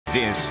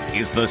This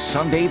is the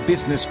Sunday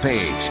Business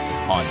Page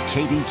on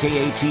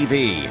KDKA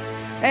TV.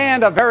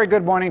 And a very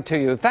good morning to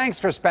you. Thanks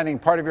for spending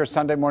part of your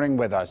Sunday morning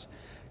with us.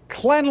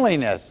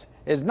 Cleanliness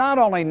is not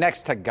only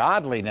next to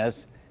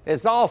godliness,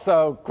 it's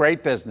also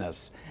great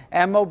business.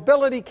 And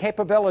mobility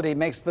capability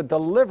makes the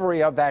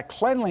delivery of that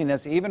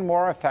cleanliness even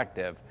more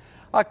effective.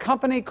 A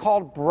company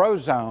called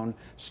Brozone,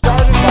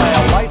 started by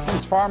a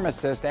licensed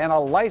pharmacist and a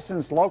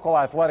licensed local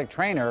athletic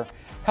trainer,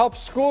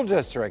 helps school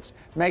districts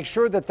make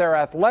sure that their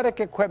athletic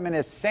equipment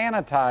is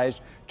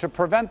sanitized to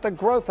prevent the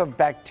growth of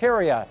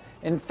bacteria,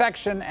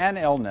 infection, and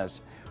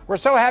illness. We're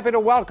so happy to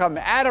welcome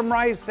Adam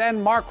Rice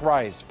and Mark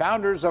Rice,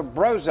 founders of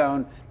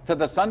Brozone, to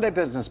the Sunday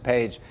Business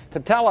Page to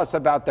tell us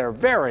about their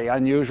very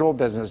unusual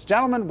business.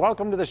 Gentlemen,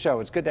 welcome to the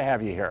show. It's good to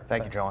have you here.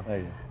 Thank you, John.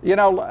 Thank you. You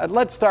know,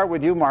 let's start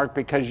with you, Mark,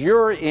 because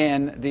you're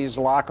in these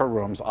locker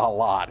rooms a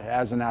lot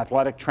as an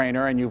athletic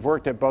trainer, and you've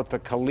worked at both the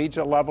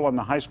collegiate level and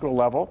the high school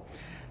level.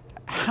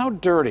 How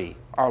dirty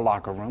are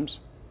locker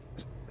rooms?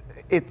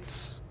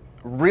 It's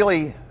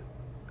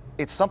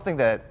something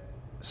that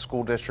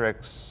school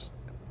districts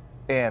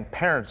and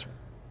parents,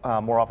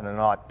 more often than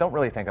not, don't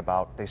really think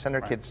about. They send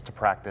their kids to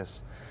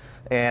practice,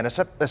 and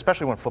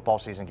especially when football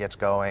season gets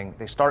going,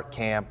 they start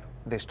camp,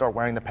 they start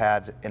wearing the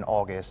pads in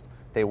August.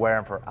 They wear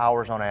them for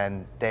hours on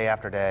end, day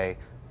after day,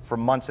 for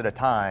months at a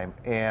time,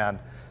 and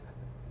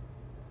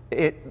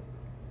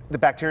the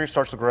bacteria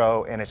starts to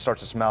grow and it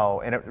starts to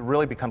smell, and it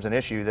really becomes an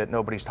issue that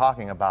nobody's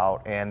talking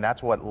about, and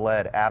that's what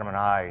led Adam and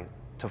I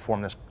to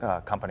form this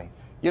company.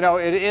 You know,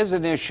 it is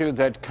an issue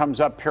that comes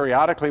up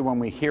periodically when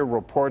we hear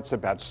reports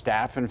about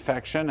staph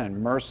infection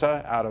and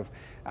MRSA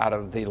out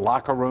of the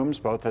locker rooms,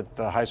 both at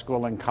the high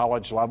school and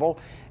college level.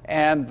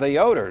 And the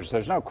odors,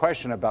 there's no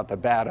question about the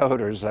bad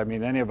odors. I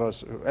mean,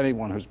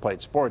 anyone who's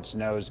played sports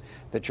knows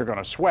that you're going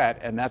to sweat,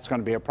 and that's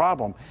going to be a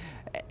problem.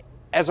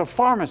 As a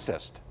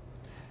pharmacist,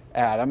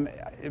 Adam,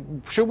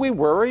 should we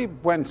worry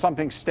when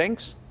something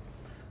stinks?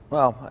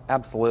 Well,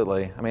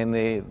 absolutely. I mean,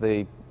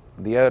 the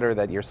odor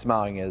that you're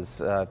smelling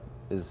is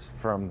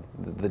from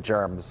the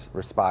germs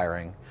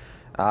respiring,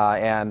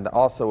 and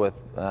also with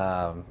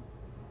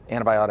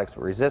antibiotics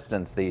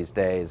resistance these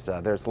days,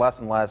 there's less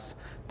and less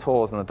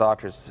tools in the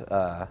doctor's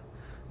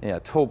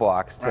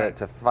toolbox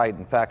to fight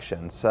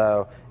infection.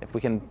 So if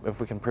we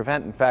can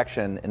prevent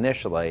infection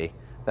initially,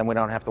 then we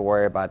don't have to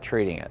worry about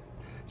treating it.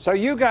 So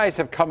you guys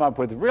have come up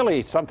with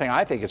really something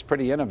I think is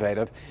pretty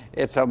innovative.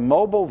 It's a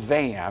mobile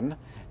van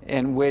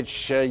in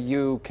which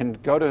you can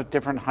go to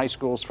different high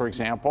schools, for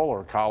example,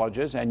 or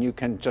colleges, and you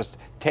can just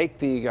take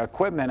the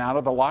equipment out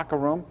of the locker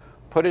room,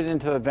 put it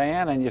into the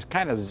van, and you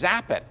kind of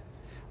zap it.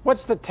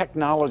 What's the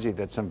technology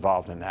that's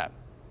involved in that?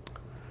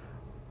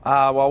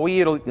 Well, we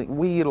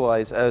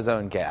utilize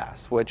ozone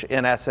gas, which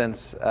in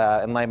essence,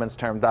 in layman's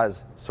term,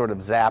 does sort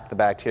of zap the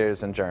bacteria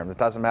and germs. It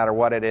doesn't matter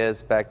what it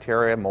is,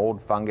 bacteria,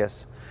 mold,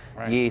 fungus,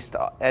 yeast,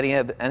 any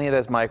of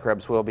those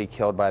microbes will be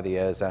killed by the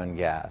ozone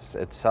gas.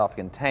 It's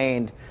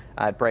self-contained.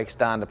 It breaks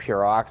down to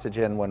pure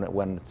oxygen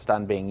when it's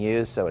done being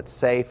used, so it's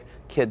safe.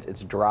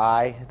 It's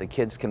dry. The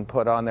kids can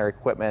put on their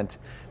equipment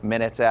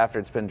minutes after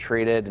it's been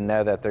treated and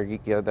know that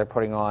they're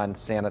putting on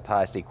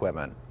sanitized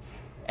equipment.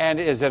 And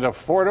is it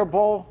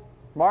affordable,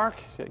 Mark?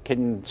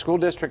 Can school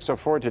districts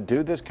afford to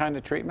do this kind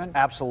of treatment?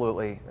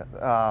 Absolutely.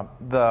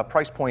 The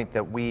price point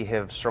that we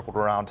have circled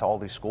around to all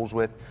these schools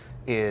with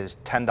is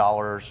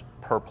 $10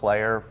 per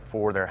player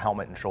for their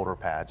helmet and shoulder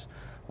pads.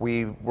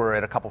 We were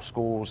at a couple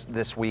schools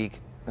this week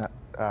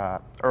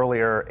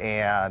earlier,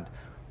 and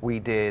we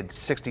did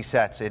 60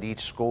 sets at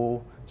each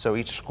school. So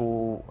each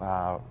school,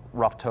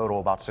 rough total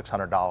about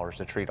 $600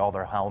 to treat all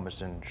their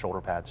helmets and shoulder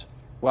pads.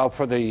 Well,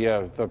 for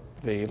the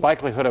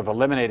likelihood of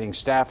eliminating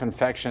staph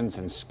infections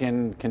and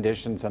skin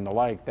conditions and the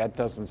like, that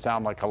doesn't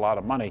sound like a lot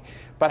of money.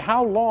 But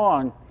how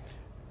long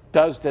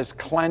does this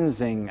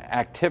cleansing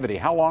activity,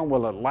 how long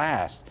will it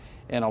last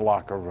in a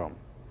locker room?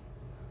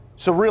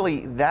 So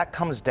really, that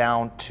comes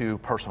down to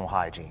personal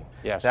hygiene.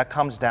 Yes. That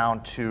comes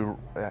down to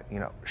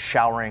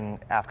showering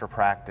after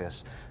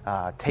practice,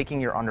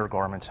 taking your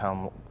undergarments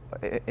home.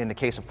 In the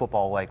case of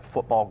football, like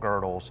football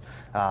girdles,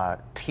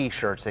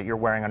 T-shirts that you're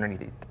wearing underneath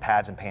the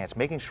pads and pants,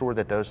 making sure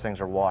that those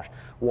things are washed,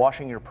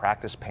 washing your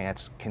practice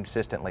pants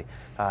consistently.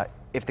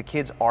 If the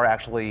kids are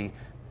actually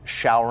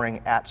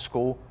showering at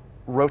school,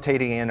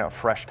 rotating in a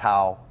fresh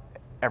towel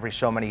every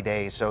so many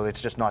days, so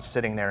it's just not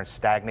sitting there and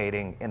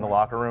stagnating in the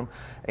locker room.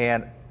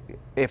 And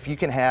if you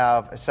can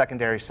have a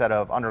secondary set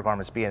of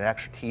undergarments, be an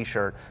extra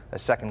T-shirt, a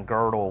second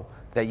girdle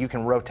that you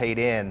can rotate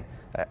in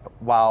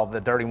while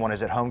the dirty one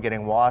is at home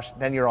getting washed,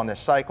 then you're on this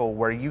cycle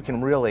where you can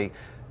really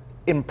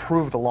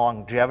improve the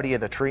longevity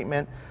of the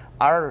treatment.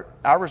 Our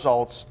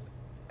results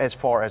as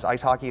far as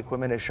ice hockey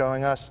equipment is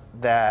showing us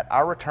that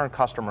our return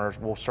customers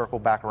will circle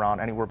back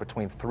around anywhere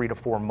between 3 to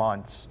 4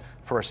 months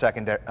for a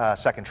second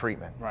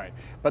treatment. Right.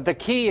 But the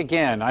key,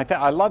 again,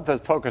 I love the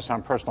focus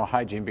on personal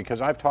hygiene, because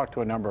I've talked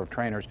to a number of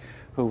trainers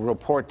who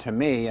report to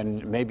me,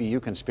 and maybe you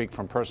can speak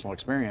from personal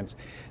experience,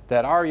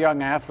 that our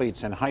young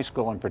athletes in high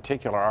school in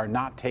particular are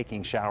not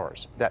taking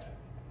showers.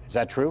 Is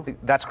that true?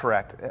 That's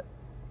correct.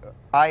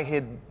 I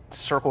had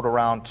circled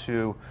around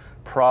to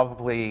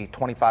probably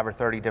 25 or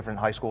 30 different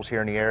high schools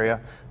here in the area.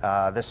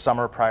 This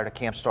summer, prior to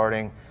camp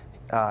starting,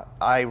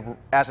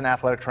 as an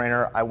athletic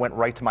trainer, I went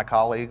right to my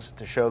colleagues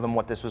to show them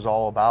what this was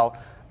all about,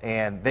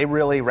 and they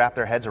really wrapped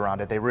their heads around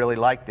it. They really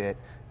liked it,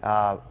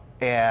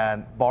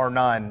 and bar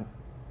none,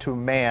 to a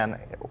man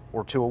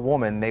or to a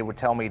woman, they would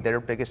tell me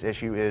their biggest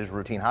issue is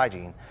routine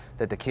hygiene,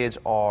 that the kids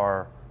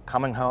are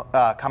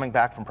coming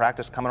back from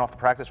practice, coming off the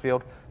practice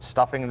field,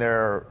 stuffing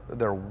their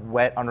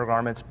wet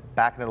undergarments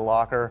back into the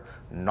locker,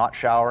 not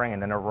showering,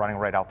 and then they're running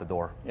right out the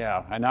door.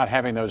 Yeah, and not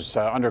having those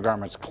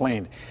undergarments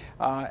cleaned.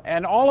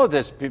 And all of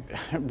this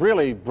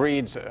really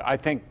breeds, I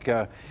think,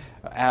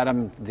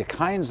 Adam, the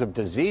kinds of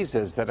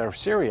diseases that are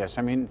serious.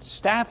 I mean,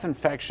 staph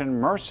infection,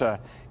 MRSA,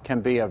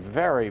 can be a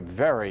very,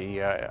 very,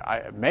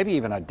 maybe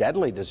even a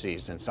deadly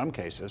disease in some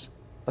cases.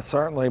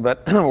 Certainly,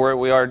 but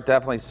we are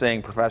definitely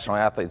seeing professional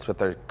athletes with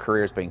their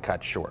careers being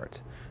cut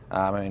short.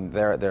 I mean,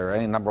 there are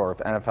any number of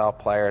NFL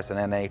players and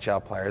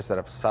NHL players that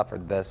have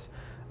suffered this.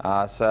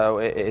 So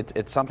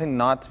it's something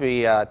not to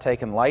be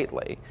taken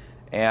lightly.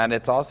 And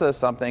it's also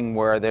something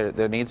where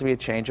there needs to be a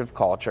change of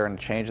culture and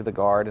a change of the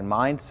guard and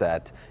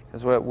mindset.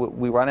 Because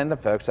we run into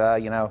folks,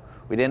 you know,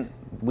 we didn't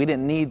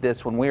need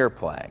this when we were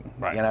playing.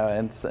 Right. You know,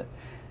 and so,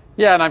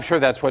 yeah, and I'm sure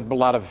that's what a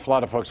lot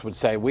of folks would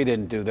say. We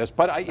didn't do this,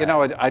 but you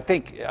know, I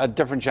think a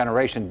different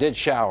generation did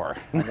shower.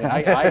 I mean,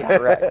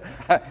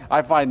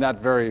 I find that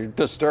very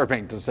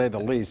disturbing, to say the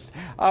least.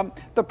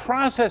 The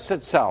process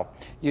itself,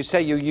 you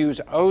say you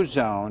use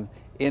ozone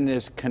in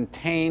this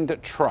contained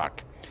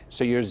truck,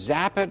 so you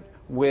zap it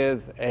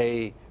with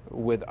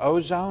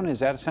ozone. Is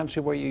that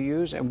essentially what you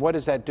use? And what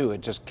does that do?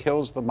 It just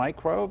kills the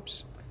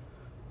microbes?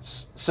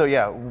 So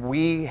yeah,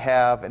 we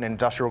have an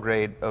industrial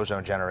grade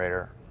ozone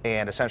generator.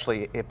 And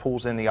essentially it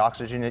pulls in the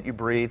oxygen that you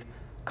breathe,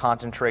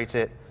 concentrates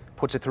it,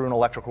 puts it through an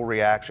electrical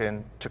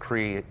reaction to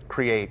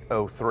create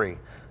O3.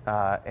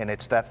 And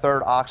it's that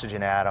third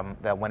oxygen atom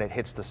that when it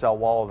hits the cell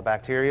wall of the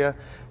bacteria,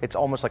 it's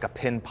almost like a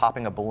pin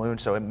popping a balloon,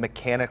 so it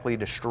mechanically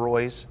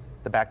destroys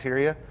the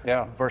bacteria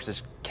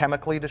versus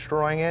chemically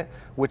destroying it,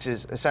 which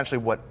is essentially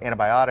what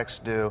antibiotics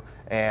do.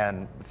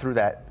 And through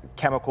that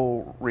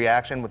chemical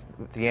reaction with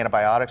the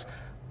antibiotics,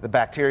 the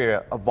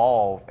bacteria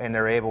evolve and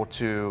they're able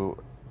to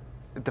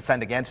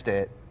defend against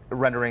it,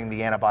 rendering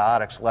the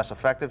antibiotics less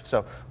effective.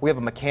 So we have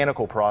a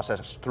mechanical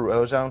process through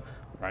ozone,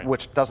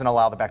 which doesn't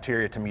allow the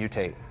bacteria to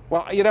mutate.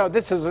 Well, you know,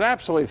 this is an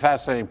absolutely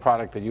fascinating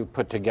product that you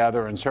put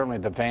together, and certainly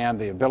the van,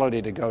 the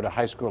ability to go to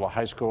high school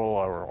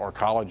or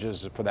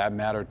colleges for that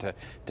matter,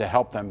 to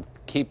help them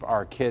keep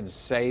our kids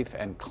safe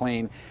and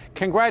clean.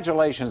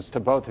 Congratulations to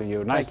both of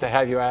you. Nice to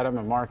have you, Adam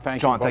and Mark. Thank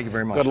you. John, thank you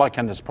very much. Good luck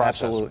in this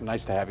process. Absolutely.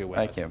 Nice to have you with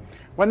us. Thank you.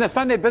 When the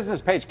Sunday Business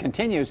Page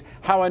continues,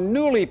 how a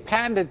newly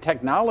patented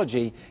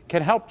technology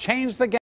can help change the game.